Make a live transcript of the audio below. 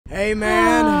Hey,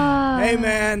 man. Hey,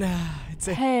 man.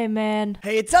 Hey, man.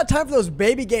 Hey, it's not time for those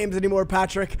baby games anymore,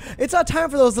 Patrick. It's not time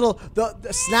for those little the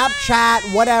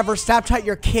Snapchat, whatever. Snapchat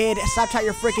your kid. Snapchat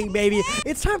your freaking baby.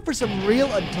 It's time for some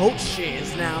real adult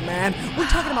shiz now, man. We're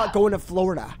talking about going to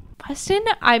Florida. Weston,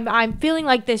 I'm feeling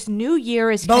like this new year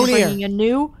is kind of bringing a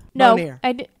new... No,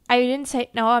 I didn't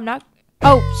say... No, I'm not...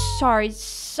 Oh,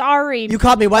 sorry. You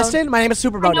called me Weston? My name is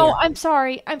Super Bonier. No, I'm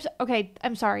sorry. Okay,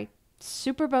 I'm sorry.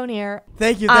 Super Bonier.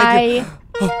 Thank you.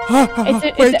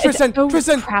 Wait, Tristan.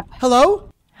 Crap.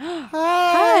 Hello?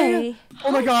 Hi.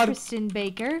 Oh my God. Tristan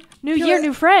Baker. New year,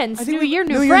 new friends. New year,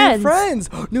 new friends.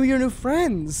 New year, new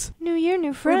friends. New year,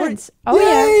 new friends. Oh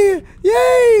yeah.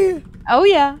 Yay! Oh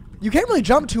yeah. You can't really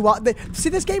jump too well. See,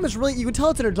 this game is really, you can tell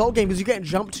it's an adult game because you can't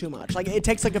jump too much. Like, it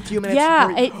takes like a few minutes.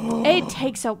 Yeah, it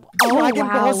takes a... Dragon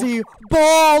Ball Z.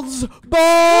 Balls!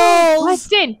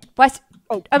 Weston!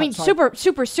 Oh, I mean, super.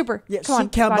 Yeah, Come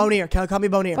on. Bonier. Call me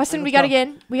Bonier. Weston, we gotta get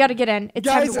in. We gotta get in. It's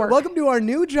time Guys, to work. welcome to our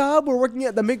new job. We're working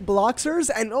at the McBloxers.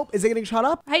 And, oh, is it getting shot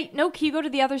up? Hey, no, can you go to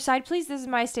the other side, please? This is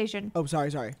my station. Oh,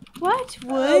 sorry. What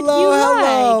would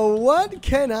Hello. like? What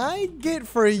can I get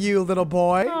for you, little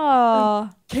boy? Oh,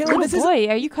 Caleb, little boy.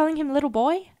 Are you calling him little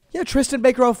boy? Yeah, Tristan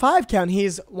Baker 05 count.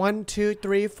 He's 1, 2,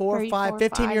 3, 4, 5,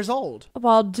 15 years old.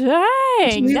 Well,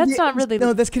 dang. That's not really...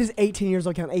 No, this kid is 18 years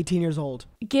old count. 18 years old.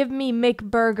 Give me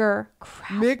McBurger.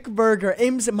 Crap. McBurger.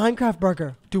 Ames Minecraft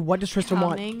burger. Dude, what does Tristan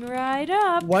want? Coming right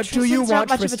up. What Tristan's do you want, not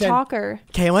much Tristan? of a talker.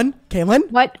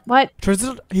 Kaylin? What?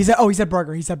 Tristan, he said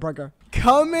burger.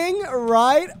 Coming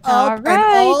right up and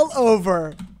all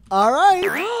over. All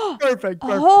right. Perfect.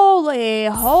 Holy.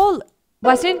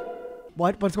 Weston?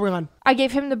 What's going on? I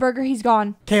gave him the burger. He's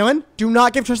gone. Kaylin, do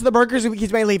not give Tristan the burgers. He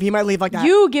might leave. He might leave like that.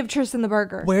 You give Tristan the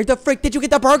burger. Where the frick did you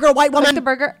get the burger, white woman? Take the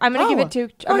burger. I'm going to give it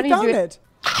to... I'm going to give it.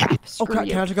 Oh, crap.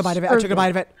 Can I take a bite of it? I took a bite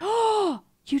of it.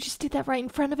 You just did that right in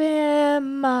front of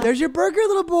him. There's your burger,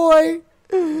 little boy.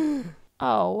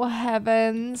 Oh,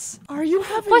 heavens. Are you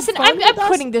having Listen, fun I'm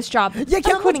quitting this job. Yeah,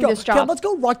 I'm quitting this job. Let's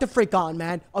go rock the freak on,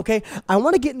 man. Okay? I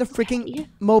want to get in the freaking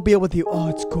mobile with you. Oh,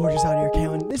 it's gorgeous out here,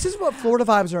 Kaylin. This is what Florida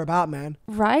vibes are about, man.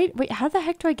 Right? Wait, how the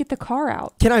heck do I get the car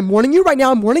out? I'm warning you right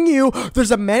now. I'm warning you. There's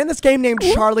a man in this game named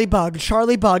Charlie Bug.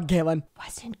 Charlie Bug, Kaylin.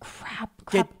 Wasn't crap.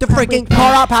 Get the freaking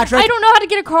car out, Patrick. I don't know how to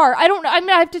get a car. I don't know.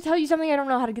 I have to tell you something. I don't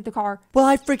know how to get the car. Well,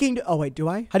 I freaking... Oh, wait, do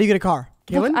I? How do you get a car?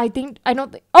 Kaylin? Look, I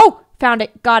don't think... Oh! Found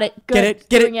it. Got it. Good.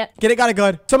 Get it. Got it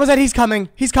good. Someone said he's coming.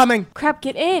 Crap,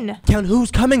 get in. Kaylin, who's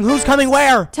coming?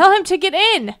 Where? Tell him to get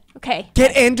in. Okay.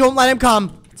 Get in. Don't let him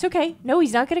come. It's okay. No,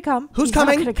 he's not gonna come. Who's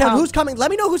coming? Kaylin, who's coming?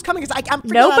 Let me know who's coming. I'm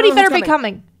Nobody better be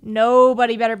coming.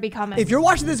 Nobody better be coming. If you're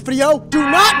watching this video, do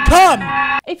not come.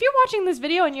 If you're watching this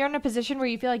video and you're in a position where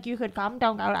you feel like you could come,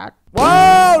 don't go out.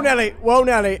 Whoa, Nelly.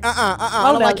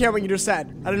 I don't like hearing what you just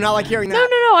said. I do not like hearing that.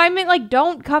 No. I meant like,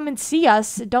 don't come and see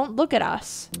us. Don't look at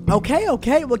us. Okay. Well,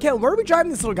 Kaylin, where are we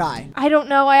driving this little guy? I don't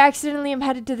know. I accidentally am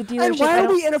headed to the dealership. And why are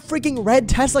we in a freaking red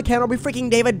Tesla? Are we freaking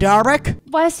David Dobrik?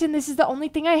 Weston, this is the only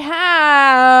thing I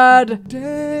had.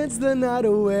 Dance the night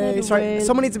away. Sorry,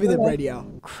 someone needs to be the radio.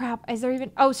 Crap. Is there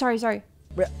even... Oh, sorry.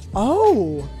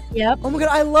 Oh. Yep. Oh my God,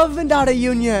 I love Vendetta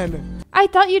Union. I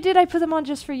thought you did. I put them on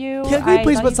just for you. Can you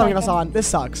please put something else on? This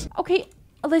sucks. Okay,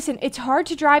 listen, it's hard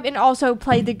to drive and also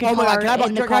play the guitar. Oh my God,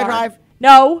 can I drive?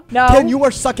 No. Ken, you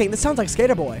are sucking. This sounds like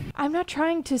Skater Boy. I'm not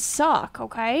trying to suck,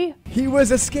 okay? He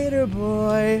was a skater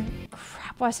boy.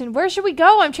 Crap, Weston, where should we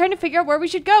go? I'm trying to figure out where we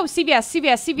should go. CVS.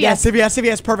 Yeah,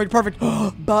 CVS. Perfect.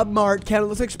 Bub Mart. Ken, it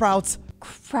looks like Sprouts.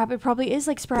 Crap, it probably is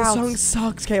like Sprouts. This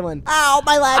song sucks, Kaylin. Ow,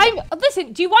 my leg.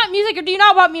 Listen, do you want music or do you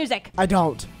not want music? I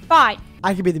don't. Fine.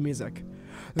 I can be the music.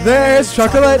 There's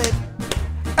chocolate,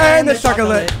 and there's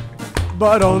chocolate,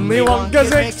 but only one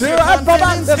gets it to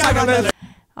chocolate.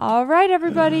 All right,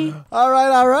 everybody. All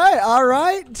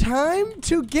right. Time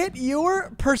to get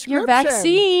your prescription. Your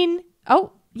vaccine.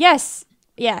 Oh, yes.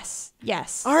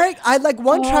 All right, I'd like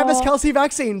one Travis Kelce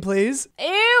vaccine, please. Ew.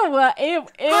 Hi,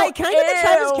 can I get the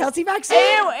Travis Kelce vaccine?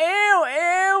 Ew.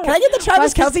 Can I get the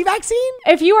Travis Kelce vaccine?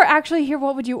 If you were actually here,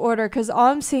 what would you order? Because all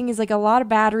I'm seeing is like a lot of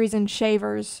batteries and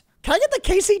shavers. Can I get the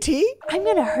KCT? I'm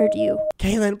gonna hurt you.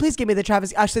 Kaylin, please give me the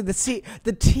Travis. Actually,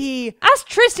 the T. Ask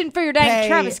Tristan for your dang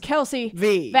Travis Kelce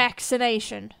V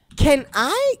vaccination. Can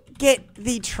I get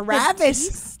the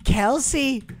Travis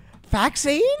Kelce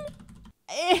vaccine?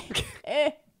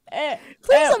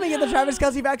 Please let me get the Travis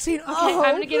Kelce vaccine. Okay,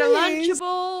 I'm gonna get a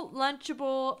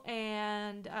Lunchable,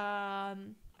 and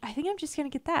I think I'm just gonna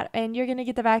get that. And you're gonna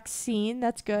get the vaccine.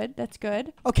 That's good.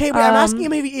 Okay, but I'm asking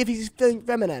him if he's feeling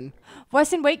feminine.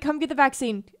 Weston, wait, come get the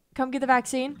vaccine. Come get the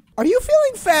vaccine. Are you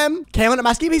feeling femme? Kaylin, I'm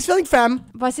asking if he's feeling femme.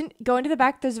 Wasn't go into the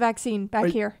back. There's a vaccine back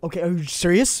here. Okay, are you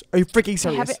serious? Are you freaking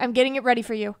serious? I'm getting it ready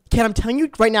for you. Kaylin, I'm telling you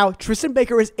right now, Tristan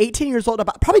Baker is 18 years old,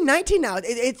 about probably 19 now.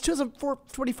 It's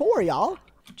 2024, y'all.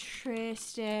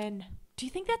 Tristan. Do you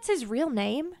think that's his real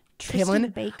name? Tristan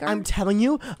Baker? I'm telling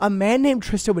you, a man named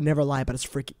Tristan would never lie about his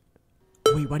freaking...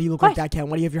 Wait, why do you look like that,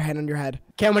 Cam? Why do you have your hand on your head?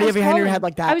 Cam, why do you have your hand on your head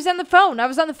like that? I was on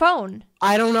the phone.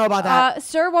 I don't know about that.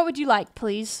 Sir, what would you like,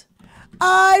 please?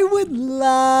 I would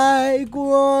like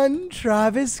one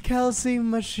Travis Kelce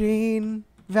machine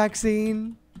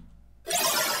vaccine. Okay.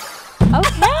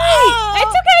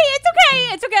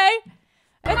 It's okay.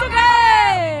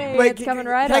 Wait, it's coming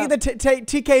right up. Can I get the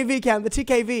TKV, Cam? The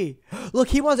TKV. Look,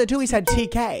 he wants it too. He said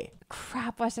TK.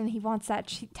 Crap, Weston, he wants that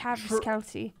Travis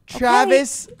Kelce.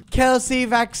 Travis Kelce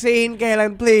vaccine,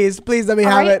 Kaylin, please let me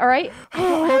have it. All right. I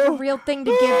don't have a real thing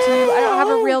to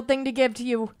give to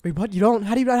you. Wait, what? You don't?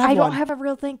 How do you not have one? I don't have a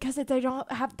real thing because they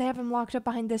have him locked up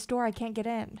behind this door. I can't get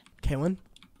in. Kaylin,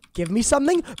 give me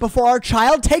something before our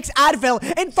child takes Advil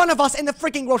in front of us in the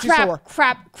freaking grocery store.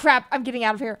 Crap. I'm getting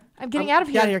out of here. Get out of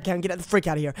here, Kaylin. Get the freak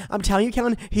out of here. I'm telling you,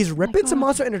 Kaylin, he's ripping some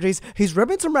Monster Energies. He's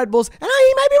ripping some Red Bulls. And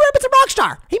he might be ripping some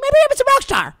Rockstar.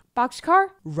 Boxcar?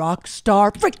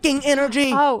 Rockstar freaking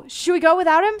energy. Oh, should we go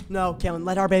without him? No, Kaylin,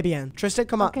 let our baby in. Tristan,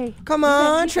 come on. Okay. Come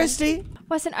on, Tristy.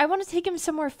 Listen, I want to take him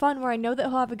somewhere fun where I know that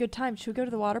he'll have a good time. Should we go to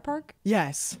the water park?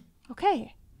 Yes.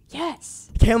 Okay.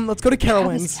 Yes. Kaylin, let's go to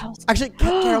Carowinds. Actually,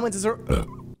 Carowinds is...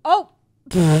 Oh.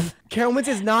 Carowinds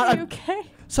is not a... Okay.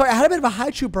 Sorry, I had a bit of a high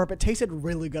chew burp. It tasted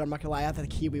really good. I'm not gonna lie. I had the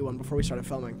kiwi one before we started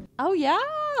filming. Oh,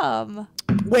 yum.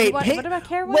 Wait, what about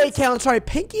Carowinds? Wait, Kaylin, sorry.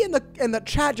 Pinky in the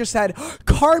chat just said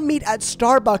car meet at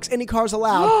Starbucks. Any cars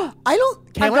allowed? I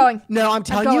don't. Kaylin, I'm going. No, I'm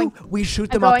telling you, we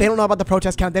shoot them up. They don't know about the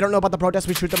protest count. They don't know about the protest.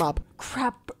 We shoot them up.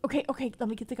 Crap. Okay. Let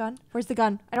me get the gun. Where's the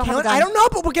gun? I don't have a gun. I don't know,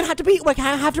 but we're gonna have to be. Like,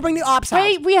 I have to bring the ops out.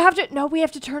 Wait, we have to. No, we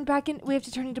have to turn back in. We have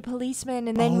to turn into policemen,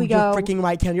 and then we go. You're freaking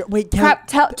right, Kaylin. Wait, Kaylin.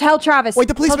 Crap. Tell Travis. Wait,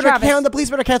 the policemen are canceled. The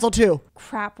policemen are canceled too.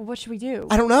 Crap. What should we do?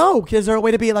 I don't know. Is there a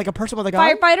way to be like a person with a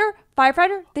gun?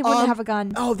 Firefighter. They wouldn't have a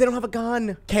gun. Oh, they don't have a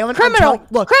gun. Kaylin, criminal.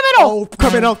 Look. Criminal. Oh,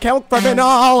 criminal.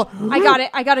 Criminal. I got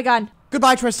it. I got a gun.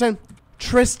 Goodbye, Tristan.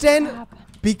 Tristan,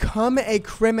 become a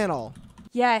criminal.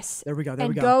 Yes. There we go.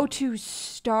 And go to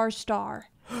Star.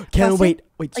 Kaylin, wait.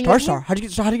 Star. How do you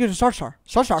get to Star?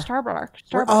 Starburn.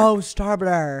 Oh,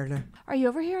 Starburn. Are you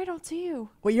over here? I don't see you.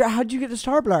 Wait, how'd you get to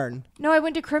Starburn? No, I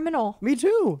went to criminal. Me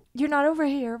too. You're not over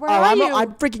here. Where are you?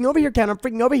 I'm freaking over here, Ken. I'm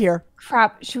freaking over here.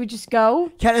 Crap. Should we just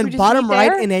go? Ken, and bottom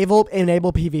right, enable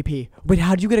PvP. Wait,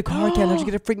 how'd you get a car, Ken? How'd you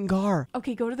get a freaking car?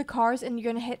 Okay, go to the cars and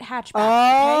you're gonna hit hatchback.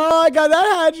 Oh, okay? I got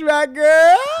that hatchback,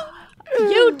 girl.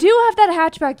 You do have that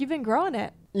hatchback. You've been growing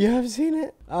it. You have seen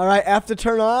it. All right, F to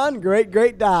turn on. Great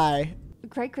die.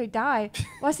 Great die.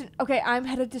 Listen, okay, I'm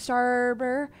headed to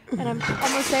Starber, and I'm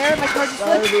almost there. My car just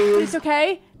slipped. It's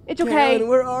okay. It's okay. Kaylin,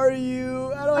 where are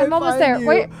you? How do I'm almost there.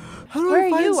 Wait,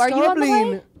 where are you? Are you on the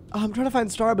way? I'm trying to find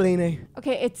Starbline.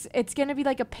 Okay, it's gonna be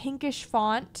like a pinkish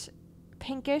font.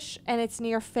 Pinkish, and it's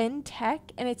near FinTech,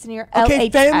 and it's near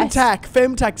LHS.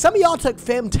 Femtech. Some of y'all took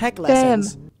Femtech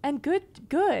lessons. And good.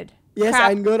 Yes,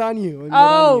 Crap. I'm good on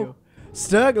you.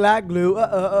 Stuck like glue.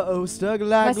 Stuck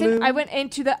like glue. I went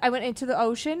into the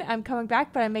ocean. I'm coming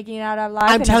back, but I'm making it out alive.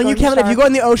 I'm telling you, Kevin, if you go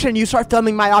in the ocean and you start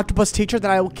filming my octopus teacher,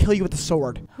 then I will kill you with a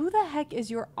sword. Who the heck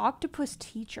is your octopus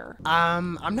teacher?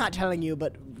 I'm not telling you,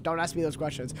 but don't ask me those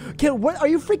questions. Kid, what are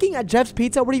you freaking at Jeff's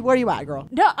Pizza? Where are you at, girl?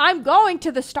 No, I'm going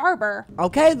to the Starber.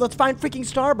 Okay, let's find freaking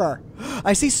Starber.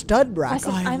 I see Stud Rack.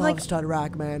 Listen, I love like, Stud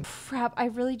Rack, man. Crap, I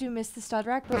really do miss the Stud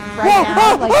Rack, but right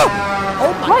now, like,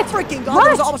 oh my freaking god,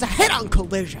 there was almost a head-on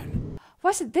collision.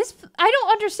 What's this? I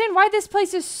don't understand why this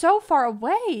place is so far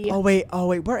away. Oh wait,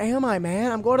 where am I,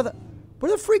 man? I'm going to the.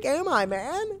 Where the freak am I,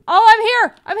 man?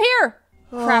 Oh, I'm here.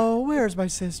 Crap. Oh, where's my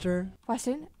sister?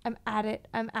 Weston, I'm at it.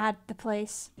 I'm at the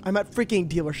place. I'm at freaking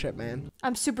dealership, man.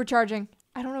 I'm supercharging.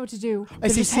 I don't know what to do. I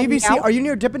see CVC. Are you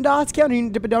near Dippin' Dots, Ken? Are you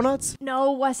near Dippin' Donuts?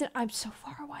 No, Weston. I'm so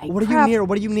far away. What are you near?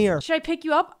 What are you near? Should I pick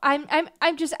you up? I'm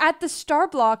just at the Star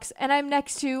Blocks, and I'm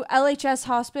next to LHS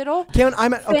Hospital. Ken,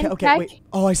 I'm at. Okay, wait.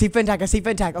 Oh, I see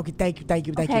FinTech. Okay, thank you.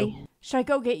 Should I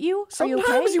go get you?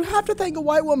 Sometimes you have to thank a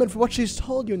white woman for what she's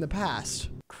told you in the past.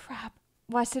 Crap.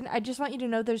 Weston, I just want you to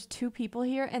know there's 2 people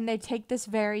here, and they take this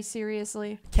very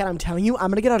seriously. Ken, I'm telling you, I'm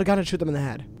going to get out a gun and shoot them in the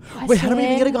head. Weston. Wait, how do we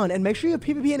even get a gun? And make sure you have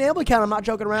PvP enabled, Ken. I'm not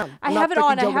joking around. I have it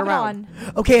on.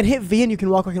 Okay, and hit V and you can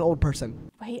walk like an old person.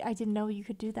 Wait, I didn't know you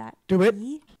could do that. Do it.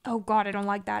 V? Oh, God, I don't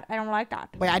like that.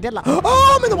 Wait, I did like.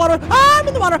 Oh, I'm in the water.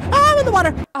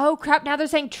 Oh, crap. Now they're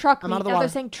saying truck meet. I'm out of the water. They're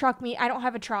saying truck meat. I don't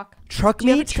have a truck. Truck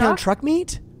meat? Truck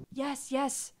meat?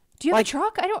 Yes. Do you have a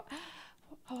truck? I don't.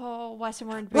 Oh, Weston,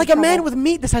 we're in big Like trouble. a man with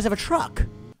meat the size of a truck.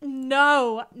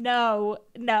 No,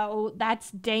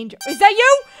 that's dangerous. Is that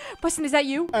you? Weston, is that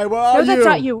you? Hey, where are no, that's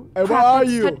not you. Hey, Crap, where are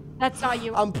you? That's not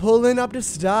you. I'm pulling up to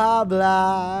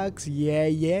Starbucks.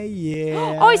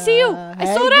 Yeah. Oh, I see you.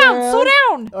 Hey, Slow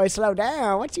down. Oh, slow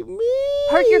down. What you mean?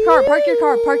 Park your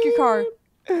car.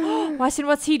 Weston,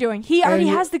 what's he doing? He already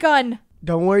has the gun.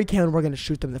 Don't worry, Kalen. We're gonna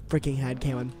shoot them in the freaking head,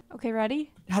 Kalen. Okay,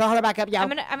 ready? How do I back up, yo? I'm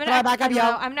gonna back up, yo?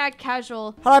 I'm not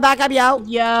casual. How do I back up, yo?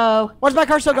 Yo. Where's my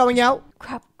car still going, yo?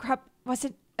 Crap.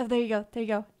 Weston. Oh, there you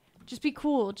go. Just be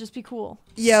cool.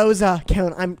 Yoza,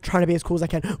 Kalen. I'm trying to be as cool as I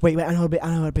can. Wait. I know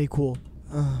how to be cool.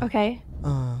 Okay.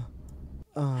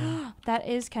 That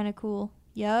is kind of cool.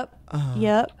 Yep.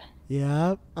 Yep.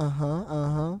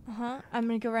 I'm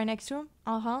gonna go right next to him.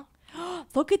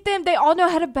 Look at them. They all know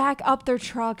how to back up their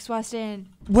trucks, Weston.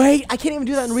 Wait, I can't even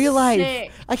do that in real life.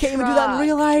 I can't even do that in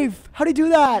real life. How do you do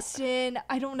that? Weston,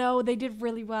 I don't know. They did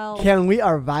really well. Kalen, we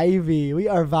are vibey.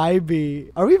 Are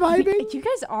we vibing? You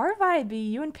guys are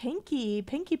vibey. You and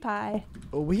Pinkie Pie.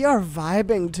 We are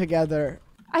vibing together.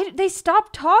 They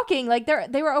stopped talking. Like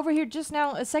they were over here just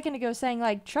now a second ago saying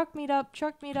like truck meet up.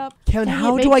 Kevin,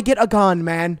 how do I get a gun,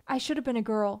 man? I should have been a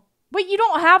girl. Wait, you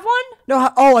don't have one? No,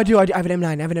 I do. I have an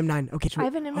M9. Okay, I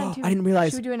have an M9 too. I didn't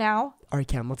realize. Should we do it now? All right,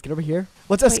 Cam, let's get over here.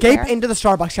 Let's escape into the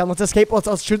Starbucks, Cam. Let's escape.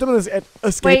 Let's shoot them and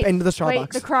escape into the Starbucks. Wait,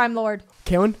 the crime lord.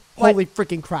 Kalen, holy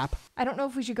freaking crap. I don't know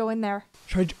if we should go in there.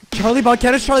 Charlie Bug,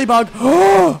 Ken, it's Charlie Bug.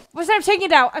 What's that? I'm taking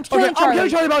it out. I'm killing Charlie. I'm killing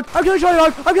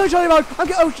Charlie Bug.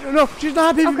 Oh, no, she's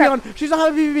not having PvP on. She's not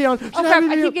having PvP on.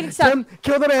 I keep getting stuck.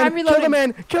 Kill the man. I'm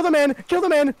reloading. Kill the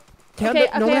man.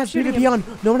 No one has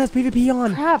PvP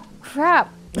on. Crap.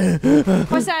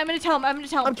 What's that? I'm gonna tell him. I'm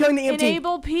killing the EMT.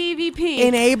 Enable PvP.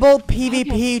 Enable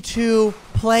PvP to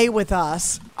play with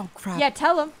us. Oh, crap. Yeah,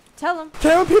 tell him.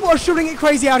 Karen, people are shooting it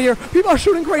crazy out here.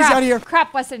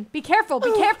 Crap, Weston. Be careful.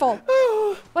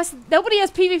 Weston, nobody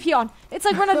has PvP on. It's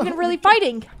like we're not even really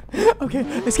fighting. Okay,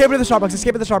 escape into the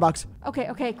Starbucks.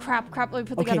 Okay, crap. Let me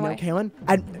put the gun away. Okay, Kaylin,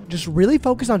 and just really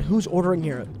focus on who's ordering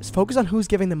here. Just focus on who's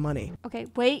giving them money. Okay,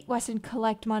 wait, Weston,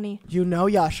 collect money. You know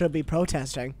y'all should be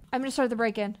protesting. I'm gonna start the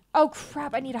break-in. Oh,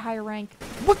 crap, I need a higher rank.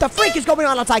 What the freak is going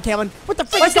on outside, Kaylin? What the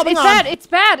freak is going on? It's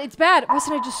bad.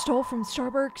 Weston, I just stole from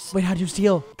Starbucks. Wait, how'd you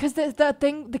steal? Because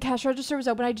the cash register was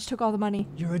open. I just took all the money.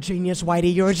 You're a genius,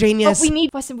 Whitey. You're a genius.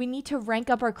 Weston, we need to rank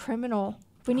up our criminal.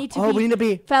 We need to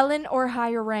be felon or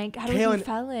higher rank. How do we be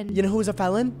felon? You know who's a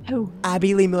felon? Who?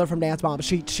 Abby Lee Miller from Dance Mom.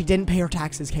 She didn't pay her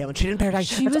taxes, Kaylin. She didn't pay her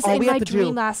taxes. She was in my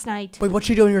dream last night. Wait, what'd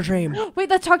she do in your dream? Wait,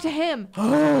 let's talk to him.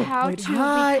 How to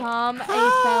become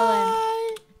a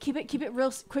felon. Keep it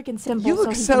real quick and simple. You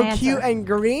look so cute and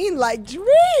green, like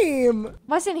Dream.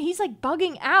 Listen, he's like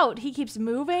bugging out. He keeps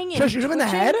moving. Should I shoot him in the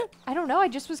head? I don't know. I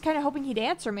just was kind of hoping he'd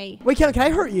answer me. Wait, can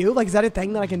I hurt you? Like, is that a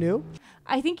thing that I can do?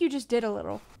 I think you just did a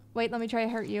little. Wait, let me try to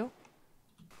hurt you.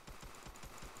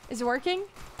 Is it working?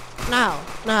 No.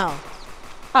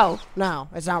 Oh. No,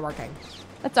 it's not working.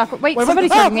 That's awkward. Wait,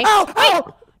 somebody's hurting me. Ow! Wait!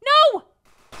 No!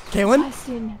 Kaylin?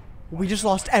 Listen. We just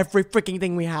lost every freaking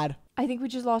thing we had. I think we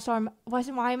just lost our...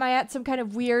 Why am I at some kind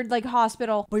of weird, like,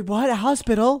 hospital? Wait, what? A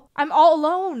hospital? I'm all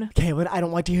alone. Kaylin, I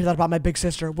don't like to hear that about my big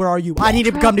sister. Where are you? I need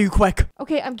to come to you quick.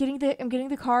 Okay, I'm getting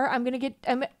the car.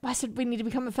 I said we need to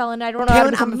become a felon. I don't know how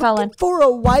to become a felon. I'm looking for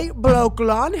a white bloke,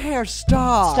 blonde hair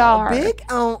star. Big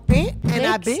on it, and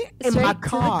I be in my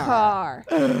car.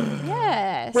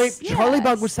 Yes. Wait, yes. Charlie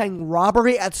Bug was saying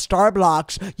robbery at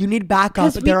Starbucks. You need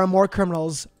backup. There are more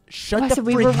criminals. Shut the freak up.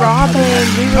 We were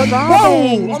robbing.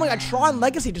 Whoa! Oh my god, Tron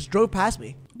Legacy just drove past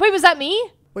me. Wait, was that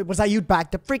me? Wait, was that you?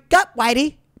 Back the freak up,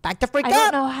 Whitey. Back the freak up. I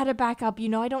don't know how to back up. You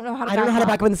know, I don't know how to back up. I don't know how to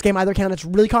back up in this game either, Ken. It's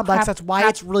really complex. That's why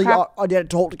it's really an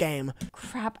adult game.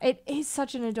 Crap. It is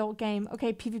such an adult game.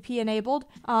 Okay, PvP enabled.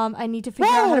 I need to figure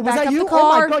out how to back up the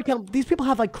car. Oh my god, Ken. These people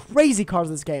have like crazy cars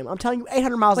in this game. I'm telling you,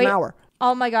 800 miles an hour.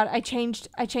 Oh my god, I changed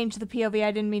the POV.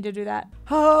 I didn't mean to do that.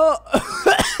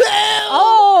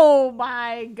 Oh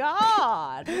my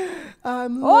god.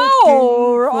 I'm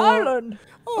Ryland.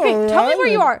 Okay, tell me where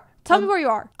you are. Tell me where you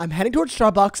are. I'm heading towards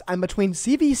Starbucks. I'm between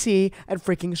CVC and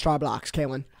freaking Starbucks,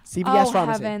 Kaylin. CVS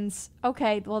Pharmacy. Heavens.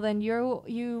 Okay, well then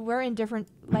we're in different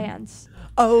lands.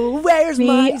 Oh, where's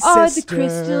my sister? We are the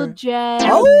Crystal Gems.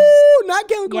 Oh, not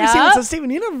Kaylin. It's a Steven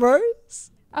Universe.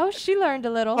 Oh, she learned a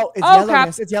little. Oh, it's yellowness. Crap.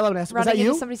 It's yellowness. Was Running that you?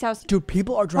 into somebody's house. Dude,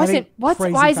 people are driving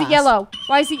crazy Why is it yellow?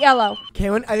 Why is it yellow?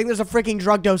 Kaylin, I think there's a freaking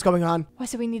drug dose going on.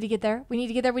 So we need to get there. We need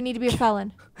to be a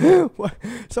felon.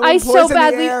 Someone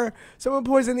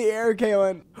poisoned the air,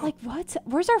 Kaylin. Like what?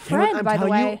 Where's our friend, Kaylin, by the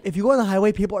way? You, if you go on the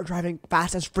highway, people are driving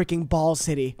fast as freaking Ball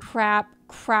City. Crap.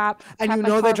 And you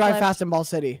know they drive fast in Ball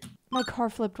City. My car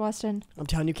flipped, Weston. I'm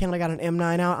telling you, Caitlin, I got an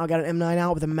M9 out. I got an M9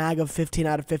 out with a mag of 15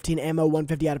 out of 15, ammo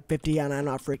 150 out of 50, and I'm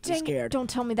not freaking scared. Don't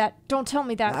tell me that. Don't tell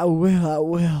me that. I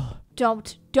will.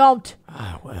 Don't.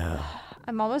 I will.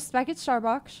 I'm almost back at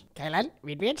Starbucks. Caitlin,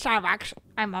 meet me at Starbucks.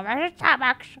 I'm almost at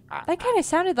Starbucks. That kind of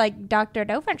sounded like Dr.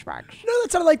 Doofenshmirtz. No,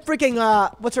 that sounded like freaking,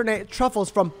 what's her name? Truffles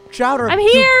from Chowder. I'm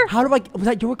here! Was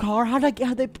that your car? How'd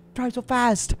they drive so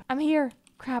fast? I'm here.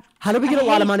 Crap. How do we get a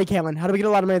lot of money, Caitlin? How do we get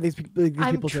a lot of money these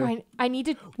people too? I need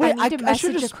to I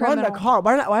should have just spawned a car.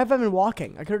 Why have I been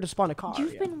walking? I could have just spawned a car.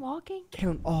 You've been walking?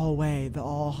 Caitlin,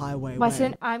 all highway.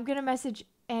 Listen, I'm going to message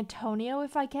Antonio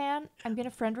if I can. I'm going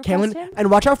to friend request Caitlin, him. and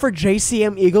watch out for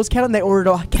JCM Eagles, Caitlin. They ordered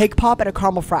a cake pop and a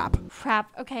caramel frap. Frap,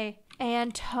 okay.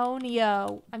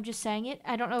 Antonio. I'm just saying it.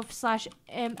 I don't know if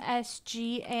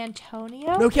 /MSG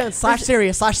Antonio. No, Caitlin,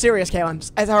 /serious,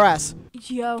 Caitlin. SRS.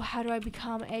 Yo, how do I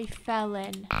become a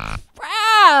felon?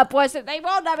 Crap! They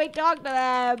won't let me talk to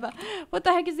them. What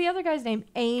the heck is the other guy's name?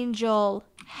 Angel.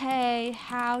 Hey,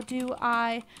 how do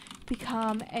I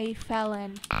become a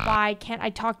felon? Why can't I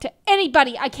talk to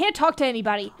anybody? I can't talk to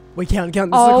anybody. Wait, Caitlin, this is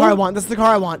the car I want. This is the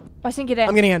car I want. Weston, get in.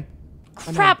 I'm getting in.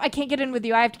 Crap, I can't get in with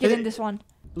you. I have to get in this one.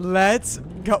 Let's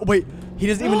go. Wait, he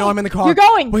doesn't even know I'm in the car. You're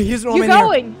going. Wait, he doesn't know I'm in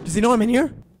here. Does he know I'm in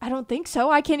here? I don't think so.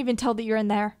 I can't even tell that you're in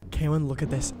there. Caitlin, look at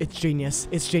this. It's genius.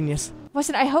 It's genius.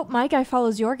 Listen, I hope my guy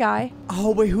follows your guy.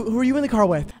 Oh, wait, who are you in the car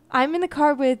with? I'm in the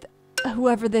car with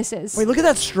whoever this is. Wait, look at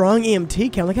that strong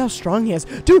EMT, Caitlin. Look how strong he is.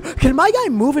 Dude, can my guy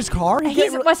move his car?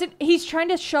 He's trying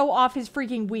to show off his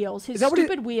freaking wheels. His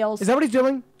stupid wheels. Is that what he's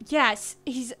doing? Yes,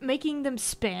 he's making them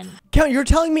spin. Caitlin, you're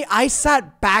telling me I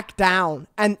sat back down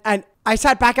and I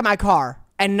sat back in my car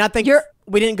and nothing.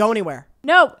 We didn't go anywhere.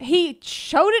 No, he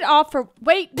showed it off for.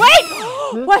 Wait!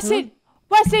 Weston!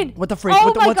 What the freak? Oh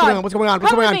what's going on? What's going on?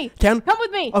 Come with me. Ken? Come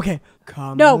with me. Okay.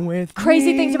 Come with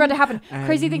crazy me. things are about to happen.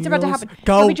 Crazy things are about to happen.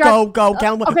 Go.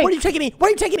 Ken, okay. Where are you taking me?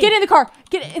 Get in the car.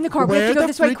 Get in the car. We have to go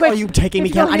this way quick. Are you taking me,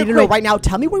 Ken? I need to know right now.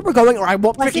 Tell me where we're going or I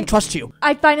won't freaking trust you.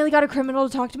 I finally got a criminal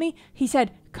to talk to me. He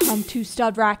said, come to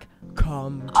Stud Rack.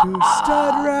 Come to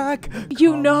Stud Rack.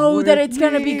 You know that it's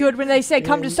going to be good when they say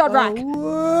come to Stud Rack.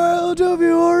 World of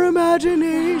your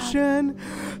imagination.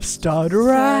 Stud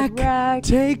Rack.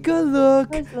 Take a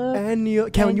look.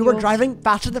 And Kevin, you were driving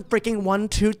faster than freaking 1,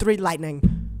 2, 3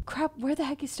 lightning. Crap, where the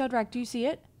heck is Stud Rack? Do you see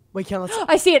it? Wait, Kevin,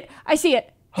 I see it.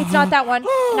 It's not that one.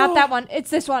 Not that one. It's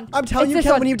this one. I'm telling you,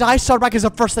 Kevin, when you die, Stud Rack is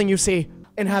the first thing you see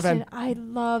in heaven. Weston, I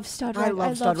love Stud Rack. I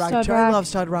love Stud Rack too. I love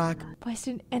Stud Rack.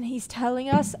 Weston, and he's telling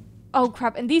us, oh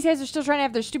crap, and these guys are still trying to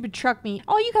have their stupid truck meet.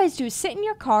 All you guys do is sit in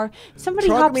your car, somebody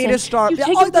hops in, to start. You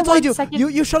take that's all you do. second.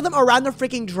 You show them around the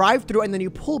freaking drive-thru and then you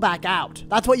pull back out.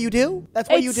 That's what you do? That's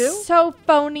what you do? It's so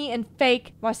phony and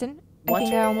fake. Weston, I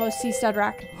think I almost see Stud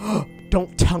Rack.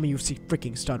 Don't tell me you see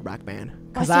freaking Stud Rack, man.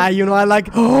 Because I like,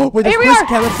 with this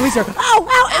police are.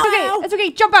 Ow! It's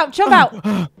okay. Jump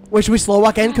out. Wait, should we slow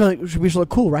walk in? Should we look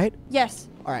cool, right? Yes.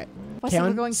 All right. Weston,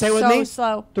 we're going stay with me.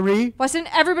 slow. 3. Weston,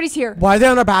 everybody's here. Why are they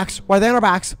on our backs?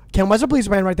 Ken, why's the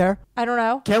policeman right there? I don't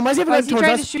know. Ken, why is he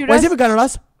trying to shoot us? Why is he have a gun on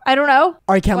us? I don't know. All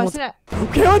right, Ken, Weston,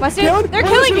 they're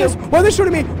killing you. Why are they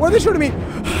shooting me?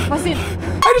 Weston.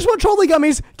 I just want trolley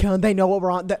gummies. Ken, they know what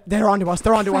we're on. They're onto us.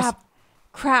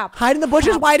 Crap. Hide in the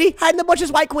bushes, Whitey. Hide in the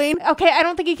bushes, White Queen. Okay, I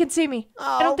don't think he can see me.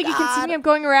 I don't think he can see me. I'm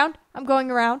going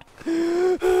around.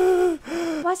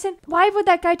 Weston, why would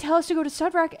that guy tell us to go to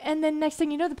Stud Rack and then next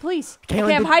thing you know, the police? Okay,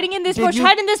 I'm hiding in this bush.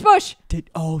 Hide in this bush.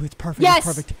 It's perfect. Yes. It's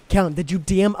perfect. Kellen, did you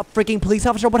DM a freaking police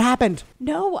officer? What happened?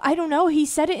 No, I don't know. He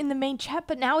said it in the main chat,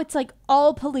 but now it's like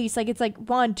all police. Like it's like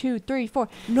 1, 2, 3, 4.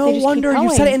 No wonder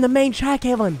you said it in the main chat,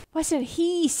 Kevin. Weston,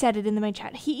 he said it in the main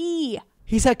chat.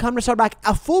 He said, come to Stud Rack.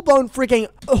 A full-blown freaking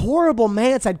horrible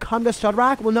man said, come to Stud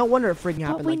Rack. Well, no wonder it freaking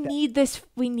happened like that.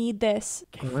 We need this.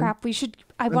 Kayla, crap, we should.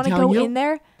 I want to go in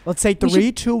there. Let's say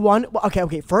 3, 2, 1. Well,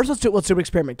 okay. First, let's do an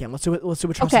experiment, Kim. Let's do a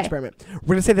trust experiment.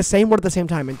 We're gonna say the same word at the same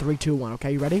time in 3, 2, 1.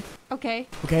 Okay, you ready? Okay.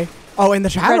 Oh, in the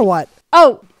chat or what?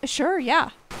 Oh, sure, yeah.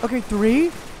 Okay, 3,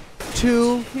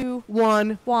 2,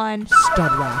 1.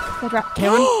 Stud Rack.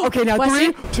 Karen? Okay, now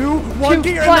Weston? 3, 2, 1.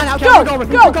 Get your one, out.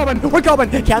 Go. We're going.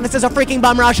 Karen, this is a freaking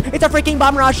bum rush. It's a freaking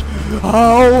bum rush.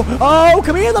 Oh,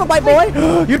 come here, little white boy.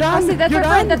 You're done. Honestly, that's our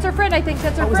friend. That's our friend, I think.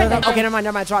 That's our friend. Okay,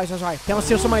 never mind. Sorry. Karen, let's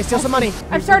steal some money.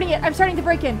 I'm starting it. I'm starting to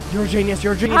break in. You're a genius.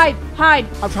 Hide.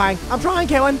 I'm trying,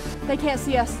 Karen. They can't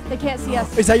see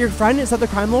us. Is that your friend? Is that the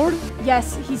crime lord?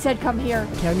 Yes, he said come here.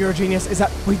 Karen, you're a genius. Is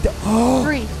that... Wait,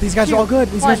 3. These guys are all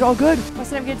good.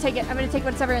 Listen, I'm gonna take it. I'm gonna take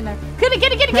whatever in there. Get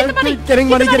the money.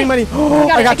 Getting money. Oh,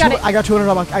 I got $200. I got 200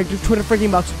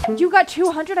 freaking bucks. You got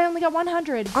 200. I only got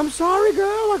 100. I'm sorry, girl.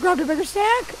 I grabbed a bigger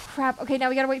stack. Crap. Okay, now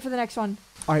we gotta wait for the next one.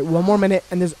 All right, one more minute,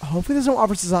 and hopefully there's no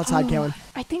officers outside, Kaylin.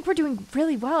 I think we're doing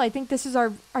really well. I think this is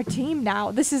our team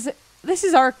now. This is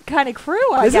our kind of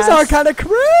crew, I guess. This is our kind of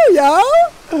crew, yo.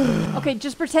 Okay,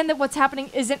 just pretend that what's happening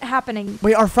isn't happening.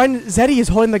 Wait, our friend Zeddy is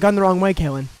holding the gun the wrong way,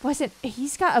 Kaylin. Listen,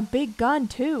 he's got a big gun,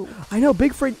 too. I know,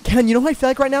 big freak. Ken, you know what I feel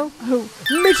like right now? Who?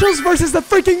 Mitchell's versus the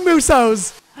freaking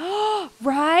Musos.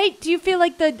 Right? Do you feel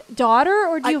like the daughter,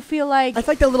 or do you feel like... I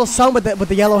feel like the little son with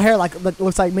the yellow hair, that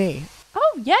looks like me.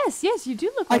 Oh, yes, you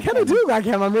do look like I kind of do,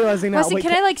 Cam. I'm realizing now. Listen, Wait,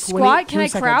 can I, squat? Can I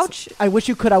crouch? I wish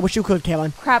you could,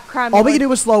 Kaylin. Crap. All we can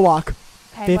do is slow walk.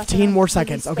 Okay, 15 more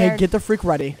seconds. Okay, get the freak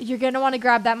ready. You're going to want to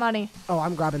grab that money. Oh,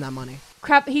 I'm grabbing that money.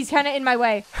 Crap, he's kind of in my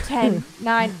way. 10,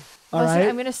 9. All Listen, right.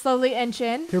 I'm going to slowly inch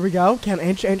in. Here we go. Cam,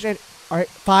 inch. All right,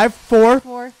 5, 4,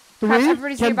 4. 3. Crap,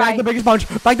 everybody's Cam, nearby. bag the biggest bunch.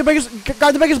 Guard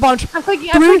the biggest bunch. I'm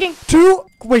clicking. 3, 2.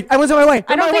 Wait, everyone's in my way.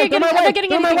 I don't think I'm not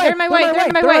getting anything. They're in my way.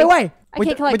 I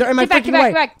can't collect. They're in my freaking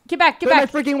way. Get back. They're in my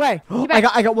freaking way. I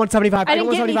got 175. I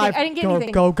didn't get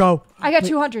anything. Go. I got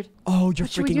 200. Oh, you're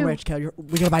What should we freaking do? rich, Kel.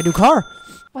 We gotta buy a new car.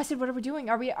 Weston, what are we doing?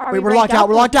 Wait, we're locked out.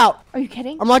 We're locked out. Are you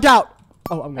kidding? I'm locked out.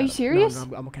 Oh, I'm Are you serious?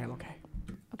 No, I'm okay.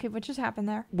 Okay, what just happened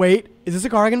there? Wait, is this a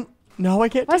car I can? No, I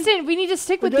can't. Weston, we need to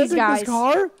stick with these guys. This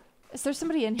car? Is there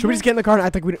somebody in here? Should we just get in the car and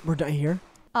act like we're done here?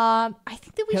 I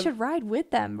think that we should ride with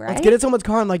them, right? Let's get in someone's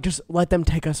car and just let them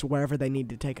take us wherever they need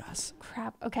to take us.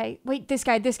 Crap. Okay. Wait, this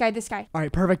guy. All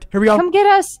right, perfect. Here we go. Come get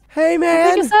us. Hey,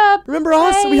 man. Pick us up. Remember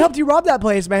us? Hey. We helped you rob that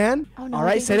place, man. Oh, no, all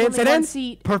right, sit in.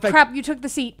 Seat. Perfect. Crap, you took the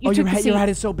seat. You took the seat. Your head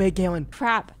is so big, Galen.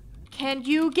 Crap. Can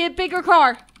you get bigger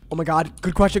car? Oh my God.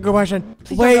 Good question.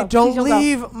 Please Wait, don't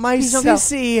leave my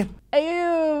sissy. Ew,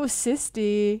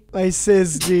 sissy. My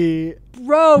sissy.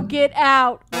 Bro, get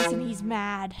out. Listen, he's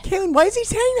mad. Kaylin, why is he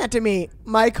saying that to me?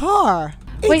 My car.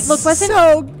 Wait, look, Weston. It's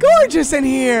so gorgeous in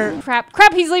here.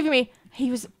 Crap, he's leaving me.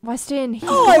 Weston, he's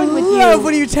I going with love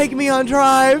when you take me on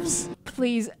drives.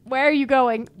 Please, where are you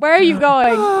going?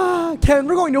 Kaylin,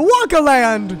 we're going to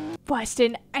Wonkaland.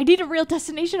 Weston, I need a real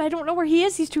destination. I don't know where he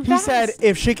is. He's too fast. He said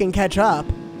if she can catch up.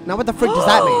 Now what the frick does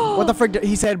that mean? What the frick?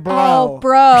 He said bro. Oh,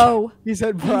 bro. He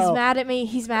said bro. He's mad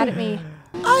at me.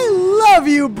 I love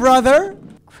you, brother.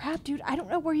 Crap, dude. I don't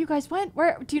know where you guys went.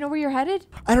 Do you know where you're headed?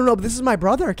 I don't know, but this is my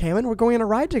brother, Kaylin. We're going on a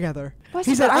ride together.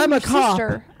 Weston, He said I'm a cop.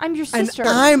 I'm your sister. And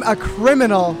I'm a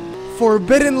criminal.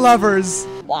 Forbidden lovers.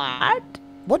 What?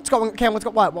 What's going? Cam, what's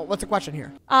the question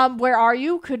here? Where are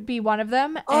you? Could be one of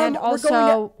them. And we're also,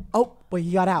 going oh wait,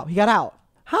 he got out.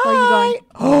 Hi. Where are you going?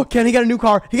 Oh, Ken, he got a new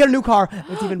car.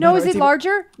 It's even no, better. is it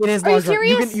larger? It is Are larger. you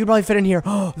serious? You'd probably fit in here.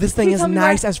 Oh, this thing Please is tell me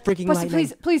nice where- as freaking Weston,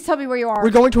 lightning. please tell me where you are. We're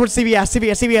going towards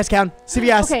CVS, Cam.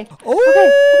 CVS. Okay.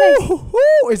 Oh,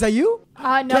 okay. Is that you?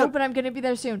 No, Ken, but I'm gonna be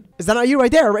there soon. is that not you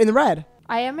right there in the red?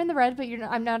 I am in the red, but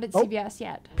I'm not at CVS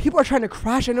yet. People are trying to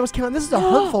crash. I know it's Cam. This is a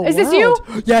hurtful Is world. this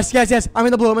you? Yes. I'm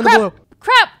in the blue.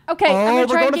 Crap. Okay, I'm Oh, gonna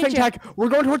try and we're going get to FinTech. We're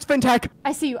going towards FinTech.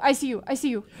 I see you.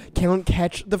 Kalen,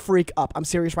 catch the freak up. I'm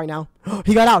serious right now.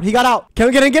 He got out.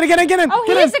 Kalen, get in. Oh,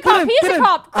 he is a cop. Get in.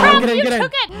 Crap, Get in. you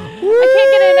took it.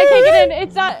 I can't get in.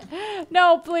 It's not.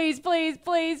 No, please.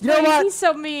 You know what? He's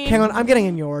so mean. Kalen, I'm getting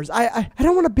in yours. I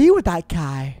don't want to be with that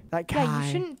guy. Yeah,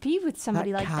 you shouldn't be with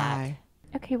somebody like that.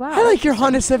 Okay, wow. I like your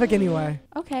Honda Civic anyway.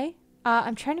 Okay.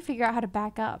 I'm trying to figure out how to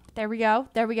back up. There we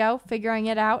go. Figuring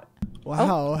it out.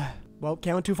 Wow. Oh. Well,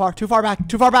 Kalen, too far back,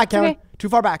 Kalen. Okay. Too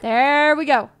far back. There we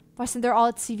go. Weston, they're all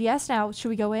at CVS now. Should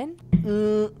we go in?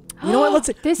 You know what? Let's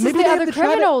see. This Maybe is they the have other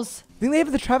criminals. Think they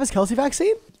have the Travis Kelce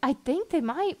vaccine? I think they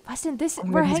might. Weston,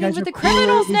 we're These hanging guys with are the cool.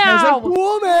 criminals These guys now. are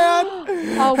cool, man.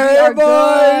 Oh, hey, we are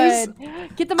boys.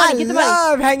 good. Get the money. I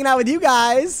love hanging out with you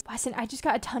guys. Weston, I just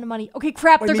got a ton of money. Okay,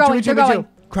 crap. Wait, They're me too, going. me too, They're me going. too.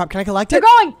 Crap, can I collect They're it?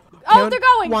 going. Oh, Kalen, they're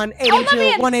going.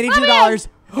 $182.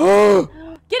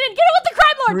 Get in with the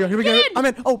crime lord. Here we go. I'm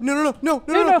in. Oh, no.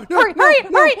 Hurry.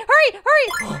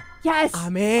 Yes.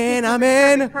 I'm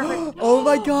in. Perfect. Oh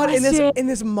my God. Weston. In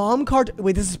this mom car.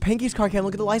 Wait, this is Pinky's car. Can't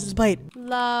look at the license plate.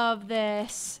 Love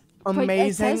this.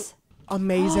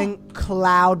 Amazing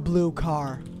cloud blue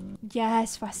car.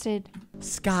 Yes, Weston.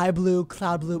 Sky blue,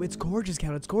 cloud blue. It's gorgeous,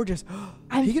 Ken. It's gorgeous.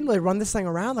 He can really run this thing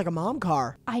around like a mom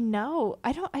car. I know.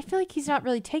 I feel like he's not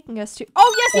really taking us to.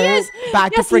 Oh, yes, he is.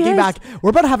 Back yes, to freaking he is. back. We're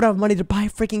about to have enough money to buy a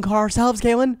freaking car ourselves,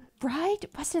 Galen. Right,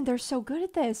 Weston. They're so good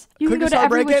at this. You Could can go to start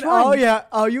every which breaking? one. Oh yeah.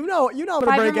 Oh, you know. I'm gonna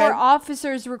 5 or break more it.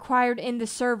 officers required in the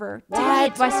server.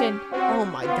 Dang it, Weston. Oh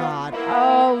my God.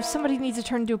 Oh, somebody needs to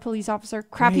turn into a police officer.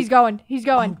 Crap, Wait. he's going.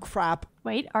 Oh crap.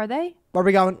 Wait, are they? Where are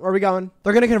we going?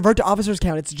 They're gonna convert to officers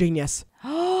count. It's genius.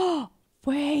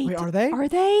 Wait, are they? Are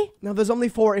they? No, there's only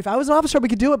 4. If I was an officer, we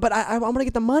could do it, but I'm gonna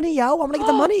get the money, yo. I'm gonna get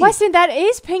the money. Weston, that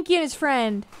is Pinky and his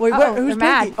friend. Wait, Uh-oh, who's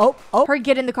they're Pinky? mad. Oh. Hurry,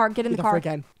 get in the car. Get in the car.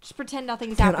 Freaking. Just pretend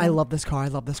nothing's Ken, happening. I love this car. I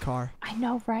love this car. I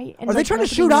know, right? And Are they trying to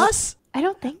shoot us? I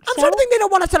don't think so. I'm trying to think they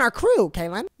don't want us in our crew,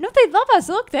 Kaylin. No, they love us.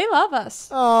 Look, they love us.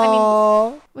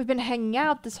 Oh. We've been hanging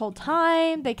out this whole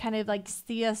time. They kind of like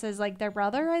see us as like their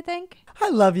brother, I think. I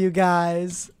love you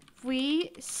guys.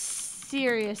 We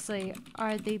seriously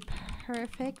are the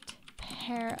perfect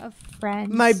pair of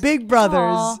friends. My big brothers.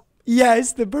 Aw.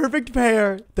 Yes, the perfect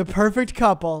pair. The perfect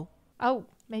couple. Oh,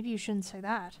 maybe you shouldn't say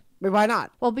that. Wait, why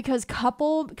not? Well, because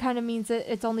couple kind of means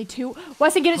that it's only 2.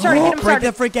 Weston, get it started. Get him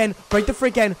started. Break the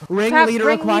freaking ring Crap, leader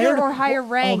ring required. leader or higher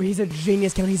rank. Oh, he's a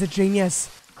genius, Kevin. He's a genius.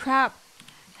 Crap.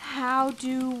 How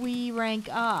do we rank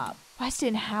up?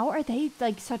 Weston, how are they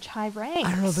like such high ranks?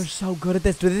 I don't know. They're so good at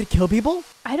this. Do they kill people?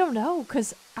 I don't know,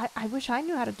 because I wish I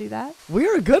knew how to do that. We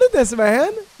are good at this,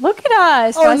 man. Look at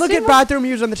us. Oh, and look Weston. at bathroom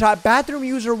user on the top. Bathroom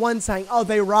user 1 saying, oh,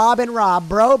 they rob and rob.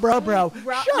 Bro. Shut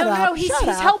up. No, he's shut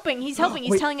up. helping. He's helping.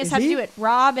 He's Wait, telling us is how to he? do it.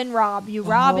 Rob and rob. You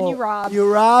rob and you rob.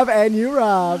 You rob and you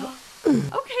rob. Okay,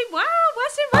 wow,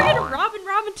 Weston, we're gonna rob and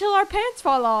rob until our pants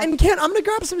fall off. And Ken, I'm gonna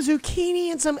grab some zucchini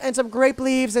and some grape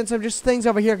leaves and some just things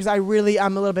over here because I'm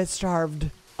a little bit starved.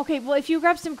 Okay, well, if you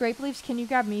grab some grape leaves, can you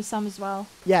grab me some as well?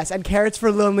 Yes, and carrots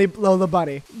for Lola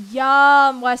Bunny.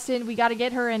 Yum, Weston, we gotta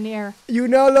get her in here. You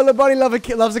know Lola Bunny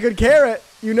loves a good carrot.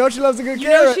 You know she loves a good You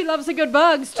carrot. know she loves the good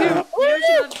bugs, too. You know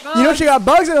she loves bugs. You know she got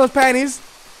bugs in those panties.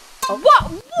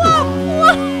 Whoa!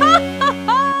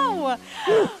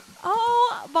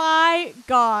 Oh my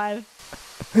god.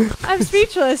 I'm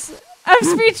speechless.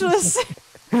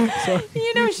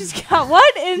 You know she's got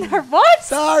what in her what?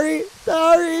 Sorry.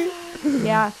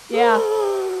 Yeah.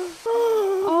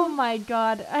 Oh my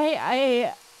god.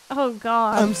 Oh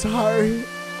god. I'm sorry.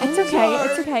 It's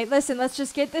okay. Listen, let's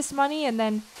just get this money and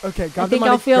then Okay, I grab the think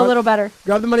money. I'll feel a little better.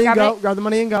 Grab the money and Grab go. it. Grab the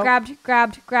money and go. Grabbed.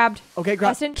 Okay, grab.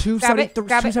 Weston, 273,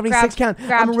 grab it, 276 count.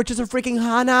 grabbed. I'm rich as a freaking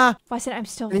Hana. Weston, I'm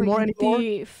still Any more, freaking any more?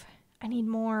 thief. I need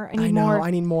more. I I need know. more.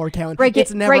 I need more, Karen. Break it,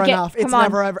 It's never break it. enough. It's Come on.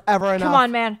 never ever enough. Come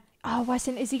on, man. Oh,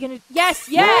 Weston, is he gonna? Yes.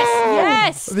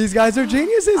 These guys are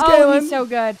geniuses, Oh, Kaylin. he's so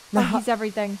good. Now, He's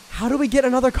everything. How do we get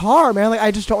another car, man? Like, I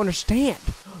just don't understand.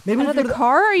 Maybe we Another go to the-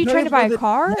 car? Are you No, trying we to buy go to a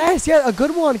car? Yes, yeah, a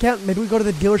good one. Maybe we go to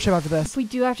the dealership after this. We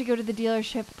do have to go to the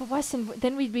dealership, but Weston,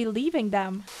 then we'd be leaving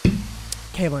them.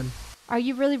 Kaylin, Are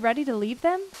you really ready to leave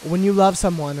them? when you love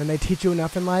someone and they teach you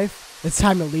enough in life, it's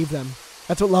time to leave them.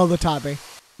 That's what Lola taught me.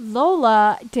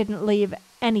 Lola didn't leave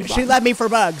anyone. She left me for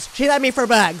bugs.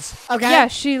 Okay? Yeah,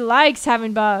 she likes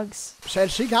having bugs.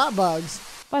 Said she got bugs.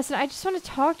 Weston, I just want to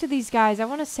talk to these guys. I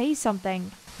want to say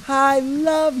something. I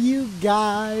love you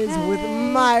guys with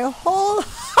Hey. my whole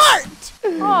heart.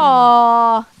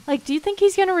 Aww. Like, do you think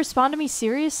he's going to respond to me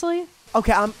seriously?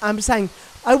 Okay, I'm saying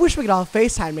I wish we could all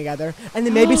FaceTime together, and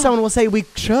then maybe someone will say we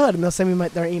should, and they'll send me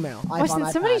their email. Weston,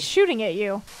 iPhone, somebody's iPad. shooting at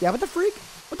you. Yeah, what the freak?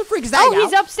 What the freak is that? Oh, yo?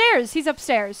 he's upstairs. He's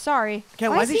upstairs. Sorry. Okay,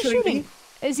 why is he shooting?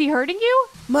 Is he hurting you?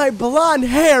 My blonde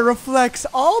hair reflects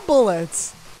all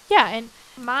bullets. Yeah, and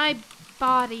my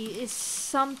body is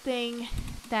something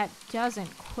that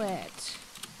doesn't quit.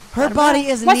 Her body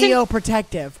is Weston,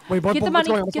 neo-protective. Wait, Get the what's money,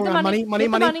 going on? What's get going the on? money, Money.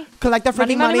 get the money. Collect that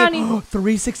freaking Money, money. money.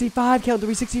 365, count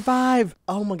 365.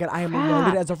 Oh my god, I am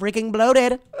loaded as a freaking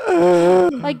bloated.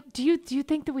 Like, do you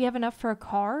think that we have enough for a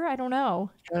car? I don't know.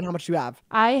 And how much do you have?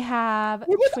 I have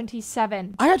what?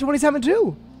 27. I got 27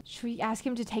 too. Should we ask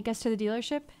him to take us to the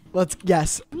dealership?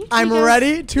 Yes. Can you I'm take us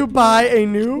ready to buy a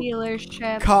new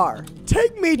Dealership. car.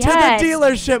 Take me Yes. to the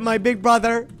dealership, my big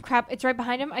brother. Crap, it's right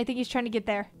behind him. I think he's trying to get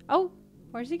there. Oh,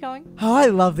 where's he going? Oh, I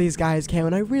love these guys,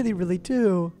 Cameron. I really, really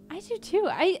do. I do too.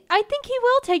 I think he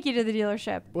will take you to the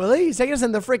dealership. Willie, he's taking us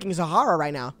in the freaking Sahara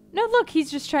right now. No, look, he's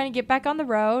just trying to get back on the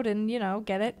road and,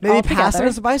 get it Maybe all passing together.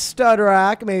 us by Stud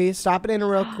Rack. Maybe stopping in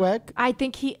real quick. I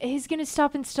think he's going to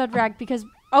stop in Stud Rack because...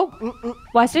 Oh,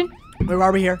 Weston? Wait, why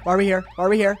are we here?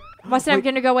 Weston, I'm Wait.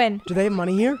 going to go in. Do they have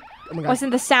money here? Oh my god. Weston,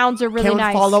 the sounds are really Cameron,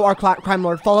 nice. follow our crime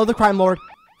lord. Follow the crime lord.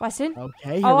 Weston?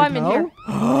 Okay, here Oh, we I'm in go.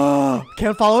 here.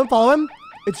 Cameron, follow him.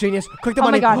 It's genius. Click the Oh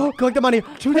my money. God. Click the money.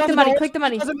 Click the money, click the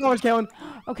money. $2,000, Cameron.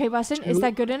 Okay, Weston, is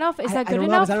that good enough? Is that I good don't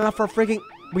know. enough? Is that enough for freaking...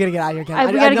 We gotta get out of here,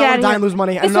 Cameron. We I gotta don't get want out to of die here. and lose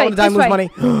money. I This don't way, want to die and this lose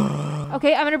way. money.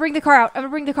 Okay, I'm going to bring the car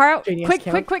out. Genius, Quick,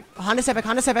 Cameron. quick. Honda Civic.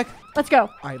 Let's go. All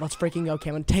right, let's freaking go,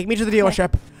 Cameron. Take me to the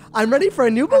dealership. I'm ready for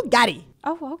a new Bugatti.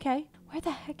 Oh, okay. Where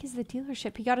the heck is the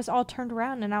dealership? He got us all turned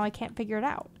around and now I can't figure it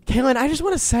out. Kaylin, I just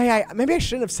want to say, maybe I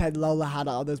shouldn't have said Lola had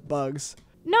all those bugs.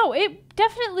 No, it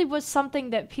definitely was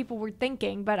something that people were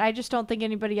thinking, but I just don't think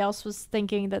anybody else was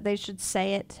thinking that they should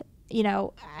say it,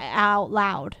 out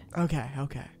loud. Okay.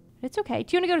 It's okay.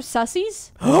 Do you want to go to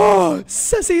Sussy's? Oh,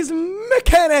 Sissy's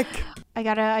mechanic. I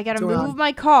gotta move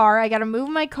my car. I gotta move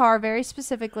my car very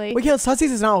specifically. Wait,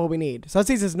 Sussy's is not what we need.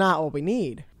 Sussy's is not what we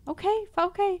need. Okay,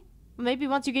 okay. Maybe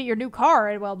once you get your new car,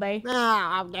 it will be.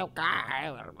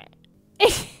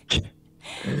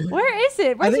 Where is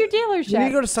it? Where's your dealership? You need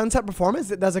to go to Sunset Performance.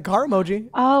 There's a car emoji.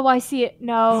 Oh, I see it.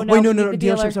 No. Wait, no.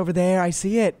 Dealership's over there. I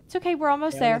see it. It's okay. We're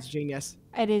almost there. That's genius.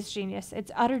 It is genius.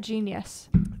 It's utter genius.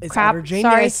 It's Crap. utter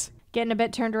genius. Sorry. Getting a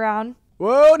bit turned around.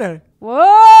 Whoa, no.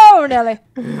 Whoa, Nelly.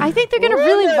 I think they're going to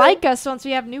really like us once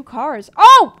we have new cars.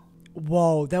 Oh!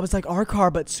 Whoa, that was like our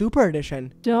car, but super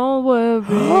edition. Don't worry.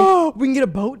 We can get a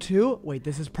boat too. Wait,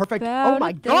 this is perfect. About Oh my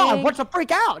a God, thing. what's the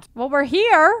freak out? Well, we're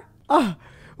here.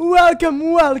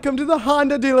 Welcome to the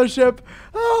Honda dealership.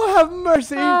 Oh, have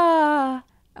mercy.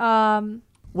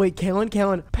 Wait,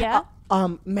 Kaylin. Yeah?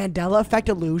 Mandela effect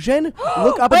illusion?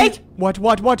 Look up at the...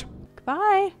 What?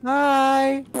 Goodbye.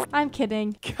 Hi. I'm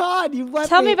kidding. God, you left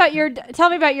Tell me about your effect.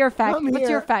 Come What's here.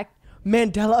 your effect?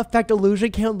 Mandela effect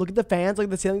illusion. Kaylin, look at the fans, like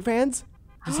the ceiling fans.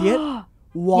 You see it?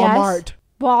 Walmart. Yes.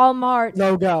 Walmart.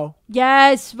 Logo.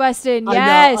 Yes, Weston.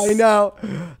 Yes. I know.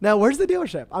 Now, where's the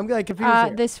dealership? I'm like confused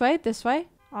here. This way.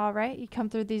 All right. You come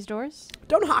through these doors.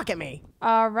 Don't honk at me.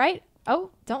 All right.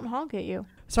 Oh, don't honk at you.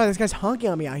 Sorry, this guy's honking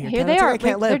on me out here. Here Kaylin. they It's like are. I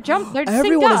can't They're live. They're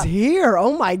Everyone synced is up. here.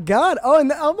 Oh my God. Oh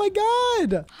my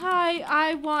God. Hi,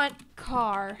 I want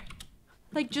car.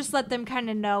 Like, just let them kind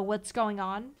of know what's going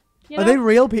on. You know? Are they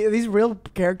real? Are these real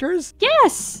characters?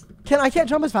 Yes. I can't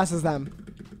jump as fast as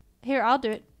them. Here, I'll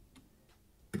do it.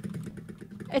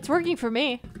 It's working for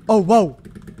me. Oh, whoa.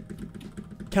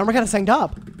 Camera kind of synced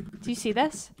up. Do you see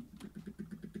this?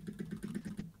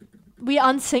 We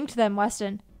unsynced them,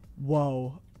 Weston.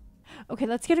 Whoa. Okay,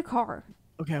 let's get a car.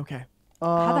 Okay.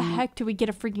 How the heck do we get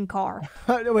a freaking car?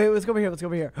 Wait, let's go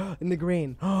over here. In the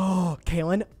green. Oh,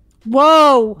 Kaylin.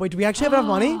 Whoa! Wait, do we actually have enough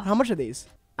money? How much are these?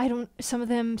 Some of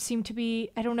them seem to be,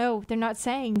 I don't know. They're not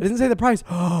saying. It doesn't say the price.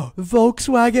 Oh,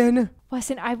 Volkswagen.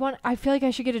 Weston, I feel like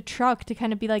I should get a truck to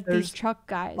kind of be like these truck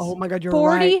guys. Oh my God, you're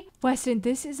 40? right. Weston,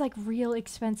 this is like real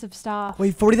expensive stuff.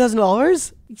 Wait,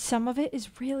 $40,000? Some of it is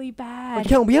really bad.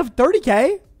 Kaylin, we have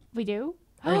 30K. We do?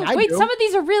 I mean, I Wait, do. some of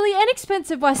these are really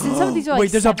inexpensive, Weston. Some of these are like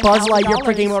Wait, there's a Buzz Lightyear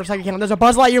freaking $7,000. motorcycle. Kaylin, there's a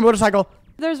Buzz Lightyear motorcycle.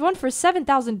 There's one for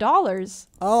 $7,000.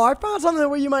 Oh, I found something that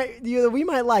we might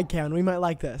like, Kaylin. We might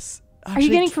like this. Are you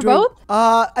getting for both?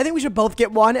 I think we should both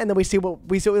get one, and then we see what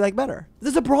we like better.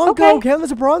 There's a Bronco, Okay. Kaylin.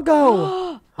 There's a Bronco.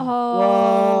 Oh.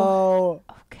 Whoa.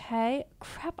 Okay.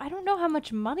 Crap, I don't know how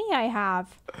much money I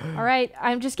have. All right,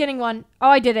 I'm just getting one. Oh,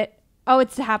 I did it. Oh,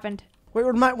 it's happened. Wait,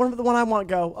 where'd the one I want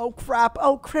go? Oh crap!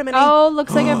 Oh criminy! Oh,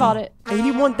 looks like I bought it.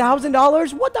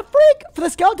 $81,000? What the freak for the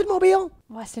skeleton mobile?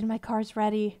 Weston, my car's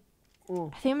ready. I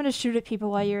think I'm gonna shoot at people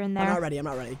while you're in there. I'm not ready.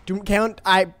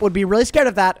 I would be really scared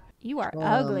of that. You are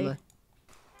ugly.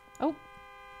 Oh.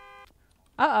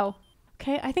 Uh-oh.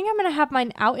 Okay, I think I'm gonna have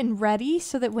mine out and ready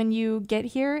so that when you get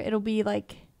here, it'll be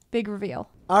like big reveal.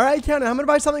 All right, Ken, I'm gonna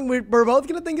buy something we're both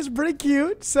gonna think is pretty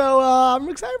cute. So I'm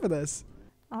excited for this.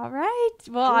 All right.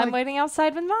 Well, I'm waiting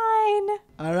outside with mine.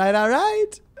 All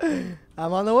right.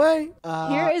 I'm on the way.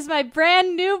 Here is my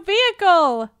brand new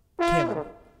vehicle. Kaylin,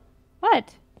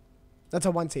 What? that's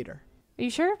a one-seater. Are you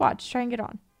sure? Watch. Try and get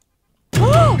on.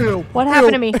 Ew. What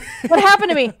happened to me? What happened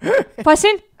to me?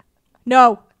 Weston?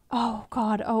 No. Oh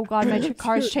God. My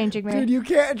car's changing me. Dude, you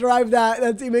can't drive that.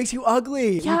 It makes you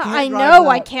ugly. Yeah, You can't I drive know. that.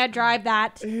 I can't drive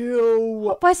that.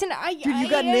 Ew. Weston, Dude, you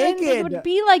got I didn't think it naked. would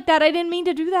be like that. I didn't mean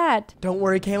to do that. Don't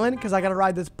worry, Kaylin, because I got a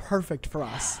ride that's perfect for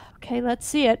us. Okay, let's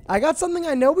see it. I got something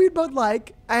I know we'd both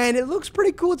like, and it looks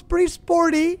pretty cool. It's pretty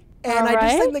sporty. And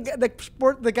I just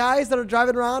think the guys that are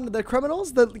driving around, the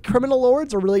criminal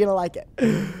lords are really going to like it.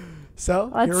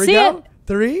 So, Let's here we see go. it.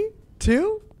 3,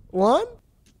 2, 1.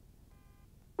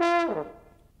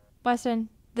 Weston,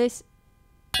 is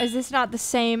this not the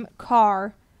same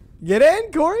car? Get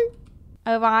in, Corey.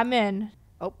 Oh, I'm in.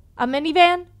 Oh. A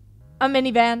minivan? A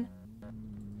minivan.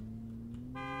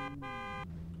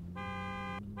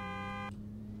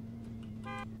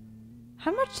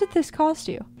 How much did this cost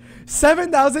you?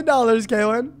 $7,000,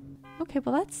 Kaylin. Okay,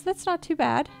 well that's not too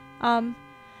bad. I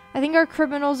think our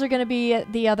criminals are gonna be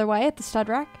the other way at the stud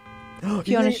rack. If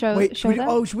you want to show them.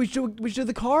 Oh, should we do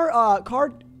the car?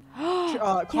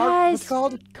 Yes. What's it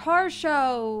called? Car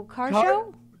show. Car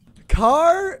show?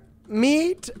 Car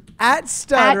meet at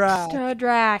Stud Rack. At Stud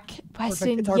Rack.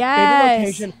 Weston, It's our yes. favorite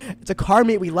location. It's a car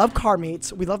meet. We love car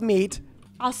meets. We love meat.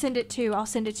 I'll send it too.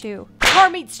 Car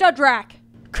meet Stud Rack.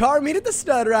 Car meet at the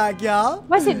Stud Rack, y'all.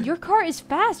 Weston, your car is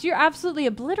fast. You're absolutely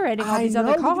obliterating all these other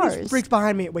Look at cars. these freaks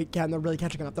behind me. Wait, Ken, they're really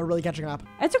catching up.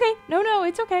 It's okay. No,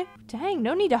 it's okay. Dang,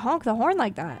 no need to honk the horn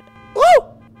like that. Woo!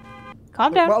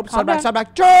 Calm down. Whoa, Calm down. Start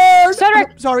back. Turn! Start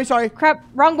back. Sorry. Crap.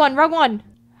 Wrong one.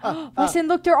 Listen,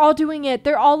 look, they're all doing it.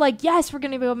 They're all like, yes, we're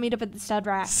going to go meet up at the stud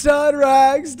rack. Stud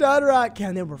rack.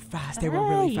 Can they were fast. They were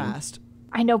really Hey. fast.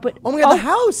 I know, but... Oh my god, the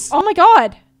house! Oh my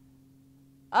god.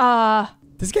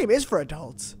 This game is for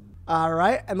adults. All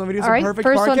right, and let me do some All right, perfect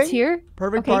first parking. one's here.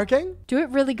 Perfect Okay. parking. Do it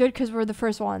really good because we're the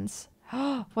first ones.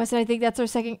 Weston, I think that's our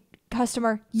second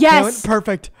customer. Yes. Kaylin,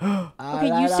 perfect.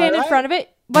 Okay, you stand in front of it.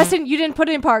 Weston, you didn't put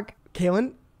it in park.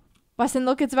 Kaylin, Weston,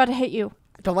 look, it's about to hit you.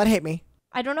 don't let it hit me.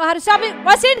 I don't know how to stop it.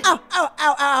 Weston!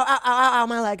 Ow,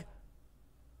 my leg.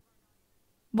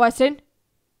 Weston,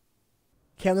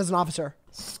 Kaylin, there's an officer.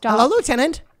 stop. Hello,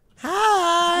 Lieutenant.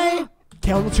 Hi.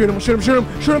 Kaylin, shoot him, Kaylin, shoot him.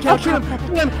 Okay. Shoot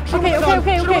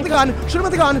him with the gun.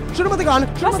 Shoot him with the gun.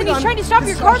 Weston, he's trying to stop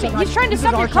your car meet. He's trying to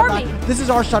stop your car meet. This is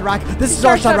our stud rack. This is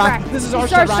our stud rack. This is our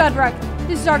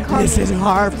car meet. This is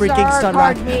our freaking stud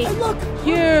rack. meet. And look.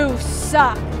 You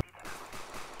suck.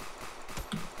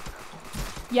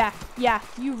 Yeah,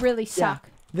 you really suck.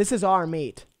 This is our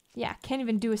meet. Yeah, can't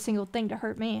even do a single thing to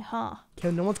hurt me, huh?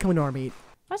 Kaylin, no one's coming to our meet.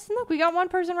 Weston, look, we got one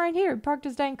person right here. Parked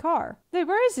his dang car. Hey,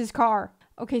 where is his car?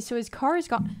 Okay, so his car is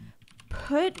gone.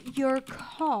 Put your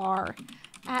car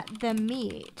at the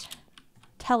meet.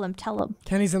 Tell him.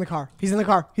 Kaylin, he's in the car. He's in the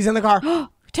car.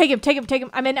 Take him.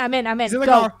 I'm in. He's in the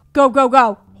car.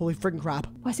 Go. Holy freaking crap.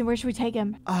 Weston, where should we take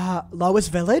him? Lois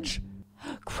Village?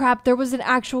 Crap, there was an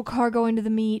actual car going to the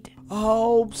meet.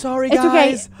 Oh, sorry, It's okay.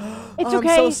 guys. It's I'm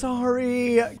okay. so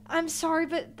sorry. I'm sorry,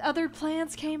 but other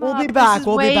plans came We'll up. be back. This is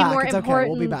We'll be way back. more It's okay.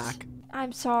 We'll be important. back.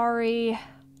 I'm sorry.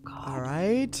 All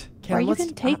right. Or you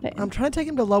can tape it. I'm trying to take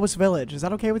him to Lois Village. Is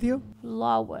that okay with you?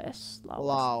 Lois.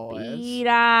 Lois. Beat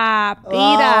up.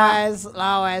 Lois.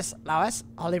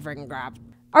 Holy freaking crap.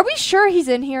 Are we sure he's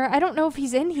in here? I don't know if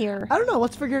he's in here. I don't know.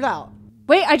 Let's figure it out.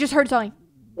 Wait, I just heard something.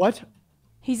 What?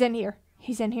 He's in here.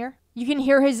 You can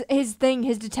hear his thing,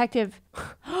 his detective.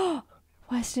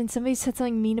 Weston, somebody said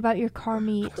something mean about your car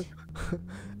meet.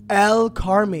 L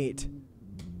car meet.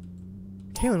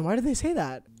 Kaylin, why did they say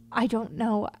that? I don't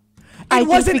know. It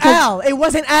wasn't L. It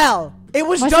wasn't L. It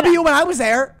was W when I was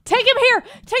there. Take him here.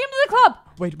 Take him to the club.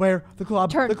 Wait, where? The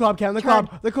club. Turn. The club, Kaylin. The Turn.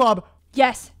 club. The club.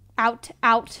 Yes. Out.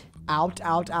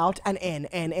 Out, and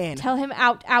in. Tell him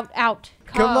out.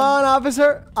 Come on,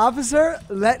 officer,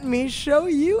 let me show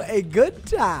you a good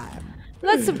time.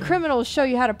 Let some criminals show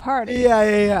you how to party.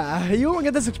 Yeah. You won't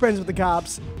get this experience with the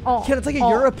cops. Kid, it's like a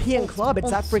European club. It's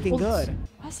that freaking good.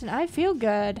 Weston, I feel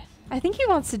good. I think he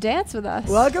wants to dance with us.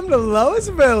 Welcome to Lois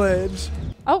Village.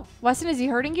 Oh, Weston, is he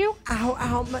hurting you? Ow,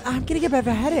 I'm getting a bit of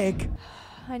a headache.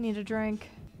 I need a drink.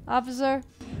 Officer?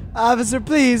 Officer,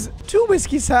 please. 2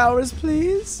 whiskey sours,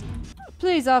 please.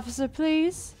 Please, officer,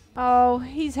 please. Oh,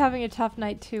 he's having a tough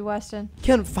night too, Weston.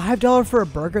 Kid, $5 for a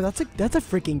burger? That's a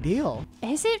freaking deal.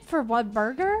 Is it for one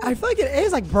burger? I feel like it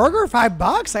is. Like, burger, $5?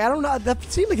 Like, I don't know. That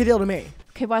seems like a deal to me.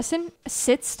 Okay, Weston,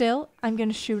 sit still. I'm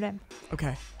gonna shoot him.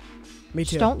 Okay. Me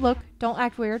too. Just don't look. Don't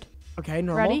act weird. Okay,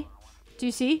 normal. Ready? Do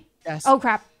you see? Yes. Oh,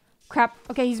 crap.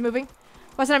 Okay, he's moving.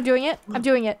 Weston, I'm doing it.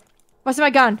 Weston, my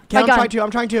gun. Okay,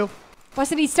 I'm trying to.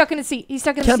 Weston, he's stuck in the seat. Kill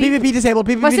PvP disabled.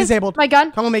 PvP Weston, disabled. my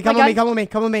gun. Come with me.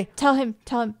 Come with me. Tell him.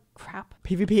 Crap.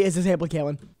 PvP is disabled,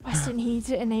 Kaylin. Weston, he needs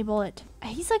to enable it.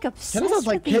 He's like obsessed That sounds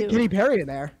like with you. Katy Perry in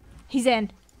there. He's in.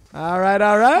 All right.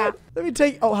 Crap. Let me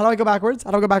take. Oh, how do I go backwards?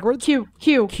 Q.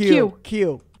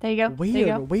 There you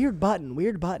go. Weird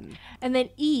button. And then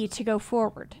E to go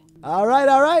forward. All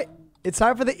right. It's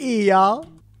time for the E, y'all.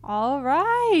 All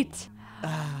right.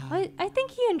 I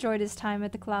think he enjoyed his time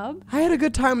at the club. I had a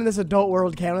good time in this adult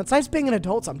world, Kaylin. It's nice being an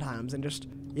adult sometimes and just,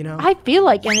 you know. I feel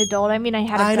like an adult. I mean, I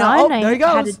had a gun. know. Oh, there he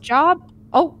I had goes. a job.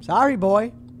 Oh. Sorry,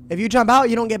 boy. If you jump out,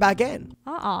 you don't get back in.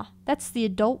 That's the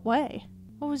adult way.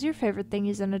 What was your favorite thing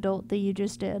as an adult that you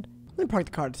just did? Let me park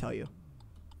the car to tell you.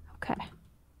 Okay.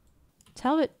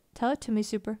 Tell it to me,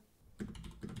 Super.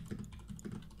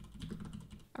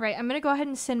 All right, I'm going to go ahead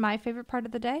and send my favorite part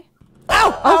of the day.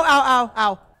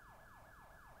 Ow.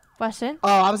 Weston? Oh,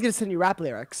 I was going to send you rap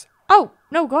lyrics. Oh,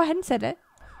 no, go ahead and send it.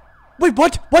 Wait,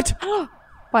 what?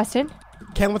 Weston?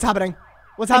 Ken, what's happening?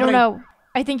 I don't know.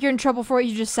 I think you're in trouble for what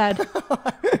you just said.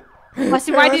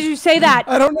 Weston, why did you say that?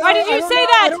 I don't know. Why did you say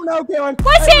that? I don't know, Kaylin.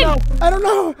 Weston! I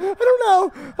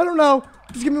don't know.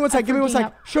 Just give me 1 sec. I'm freaking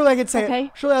out. Surely I can say Okay.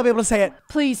 it. Surely I'll be able to say it.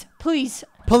 Please. Police,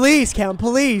 Kaylin,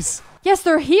 police. Yes,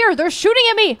 they're here. They're shooting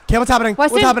at me. Kaylin, what's happening?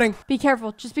 Weston, What's happening? be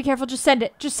careful. Just be careful. Just send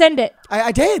it.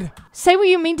 I did. Say what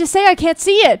you mean to say. I can't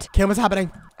see it. Kaylin, what's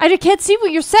happening? I can't see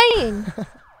what you're saying.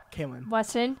 Kaylin.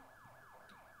 Weston.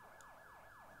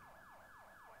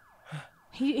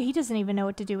 He doesn't even know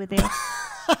what to do with it.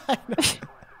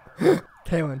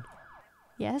 Kaylin.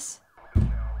 Yes?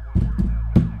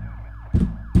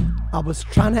 I was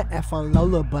trying to F on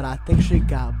Lola, but I think she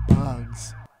got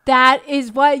bugs. That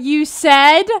is what you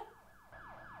said?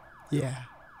 Yeah.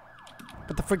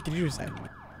 What the frick did you say?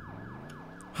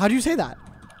 How do you say that?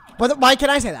 Why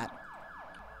can't I say that?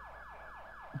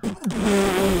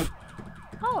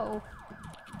 Oh.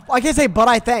 Well, I can't say, but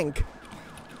I think.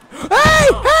 Hey!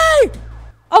 Hey!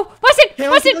 Oh,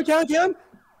 Weston! Can?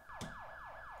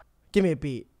 Give me a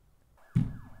beat.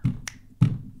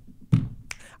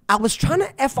 I was trying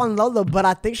to F on Lola, but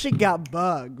I think she got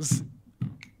bugs.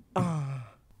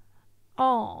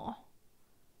 Oh.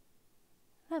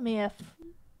 Let me F.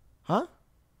 Huh?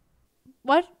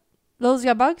 What? Lola's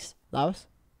got bugs? Lois?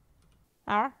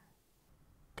 Ah.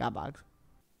 Got bugs.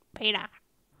 Peter.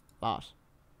 Lost.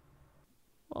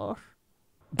 Oh.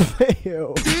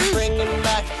 Ew. Bringing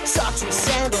back socks with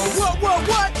sandals.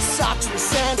 What? Socks with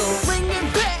sandals.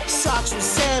 Bringing back socks with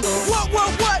sandals.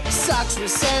 What? Socks with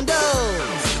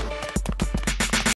sandals.